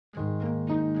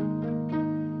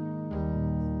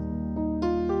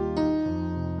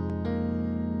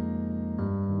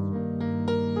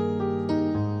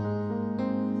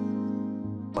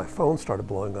phone started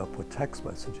blowing up with text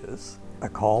messages. I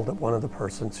called one of the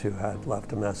persons who had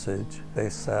left a message. They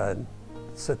said,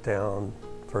 "Sit down,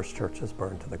 First Church is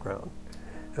burned to the ground."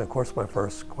 And of course my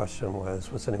first question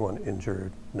was anyone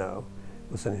injured? No.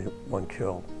 Was anyone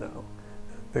killed? No.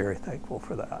 Very thankful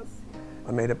for that.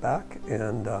 I made it back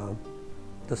and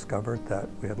discovered that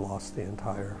we had lost the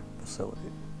entire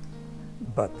facility.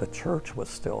 But the church was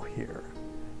still here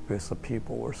because the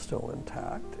people were still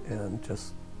intact, and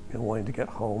just wanting to get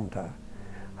home to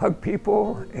hug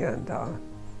people and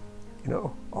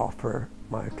offer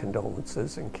my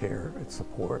condolences and care and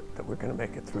support that we're going to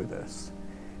make it through this.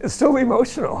 It's still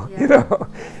emotional,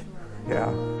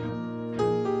 Yeah.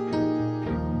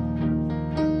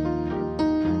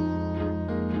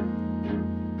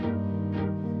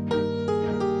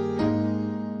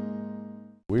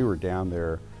 We were down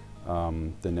there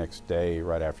the next day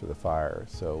right after the fire,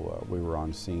 so we were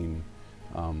on scene.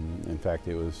 In fact,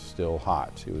 it was still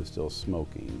hot. It was still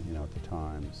smoking, at the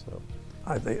time. So,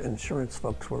 the insurance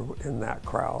folks were in that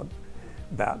crowd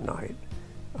that night,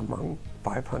 among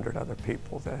 500 other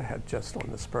people that had just on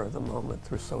the spur of the moment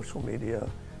through social media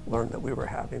learned that we were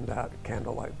having that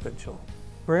candlelight vigil.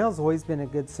 Grinnell's always been a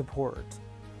good support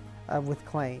with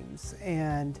claims,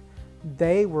 and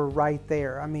they were right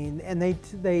there. I mean, and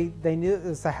they knew it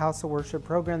was a house of worship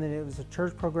program, and it was a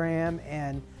church program,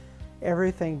 and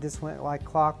everything just went like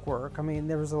clockwork. I mean,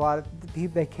 there was a lot of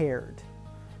people, they cared.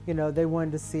 They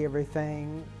wanted to see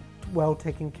everything well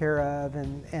taken care of,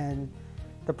 and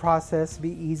the process be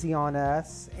easy on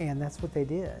us, and that's what they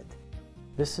did.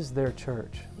 This is their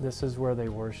church. This is where they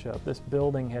worship. This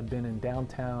building had been in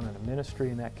downtown and a ministry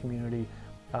in that community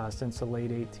since the late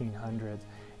 1800s.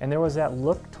 And there was that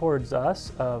look towards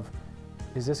us of,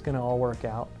 is this going to all work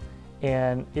out?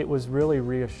 And it was really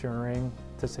reassuring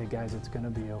to say, guys, it's going to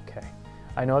be okay.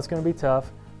 I know it's going to be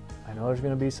tough. I know there's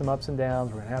going to be some ups and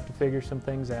downs. We're going to have to figure some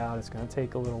things out. It's going to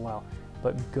take a little while.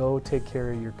 But go take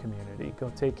care of your community.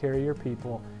 Go take care of your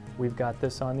people. We've got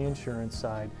this on the insurance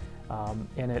side.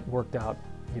 And it worked out,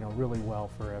 really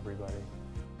well for everybody.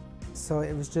 So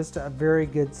it was just a very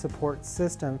good support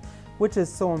system, which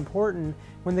is so important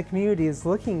when the community is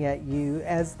looking at you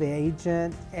as the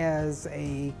agent, as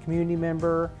a community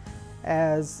member,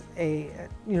 as a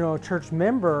church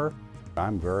member.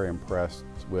 I'm very impressed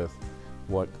with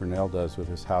what Grinnell does with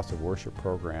his House of Worship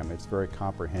program. It's very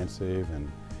comprehensive,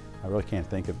 and I really can't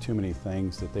think of too many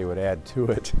things that they would add to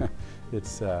it.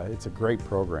 It's a great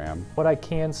program. What I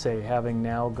can say, having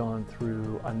now gone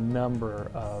through a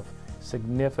number of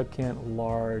significant,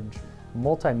 large,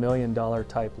 multi-million-dollar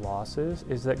type losses,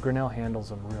 is that Grinnell handles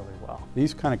them really well.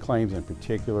 These kind of claims in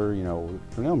particular,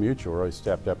 Grinnell Mutual really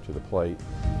stepped up to the plate.